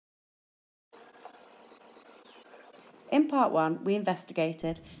In part 1, we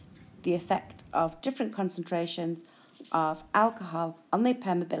investigated the effect of different concentrations of alcohol on the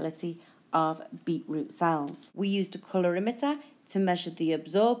permeability of beetroot cells. We used a colorimeter to measure the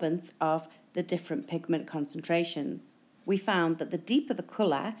absorbance of the different pigment concentrations. We found that the deeper the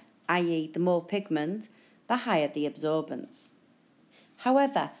colour, i.e. the more pigment, the higher the absorbance.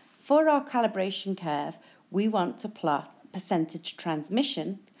 However, for our calibration curve, we want to plot percentage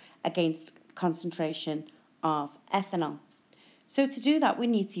transmission against concentration of ethanol. So to do that, we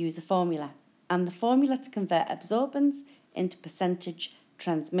need to use a formula. And the formula to convert absorbance into percentage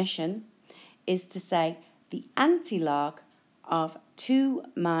transmission is to say the antilog of 2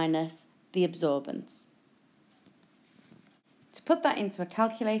 minus the absorbance. To put that into a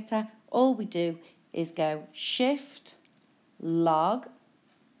calculator, all we do is go shift, log,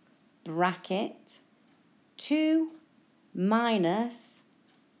 bracket, 2 minus,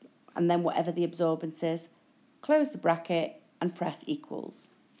 and then whatever the absorbance is, close the bracket and press equals.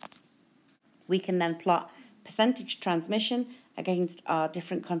 We can then plot percentage transmission against our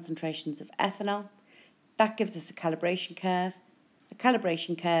different concentrations of ethanol. That gives us a calibration curve. The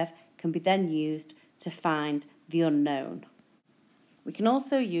calibration curve can be then used to find the unknown. We can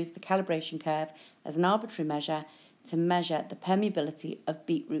also use the calibration curve as an arbitrary measure to measure the permeability of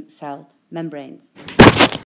beetroot cell membranes.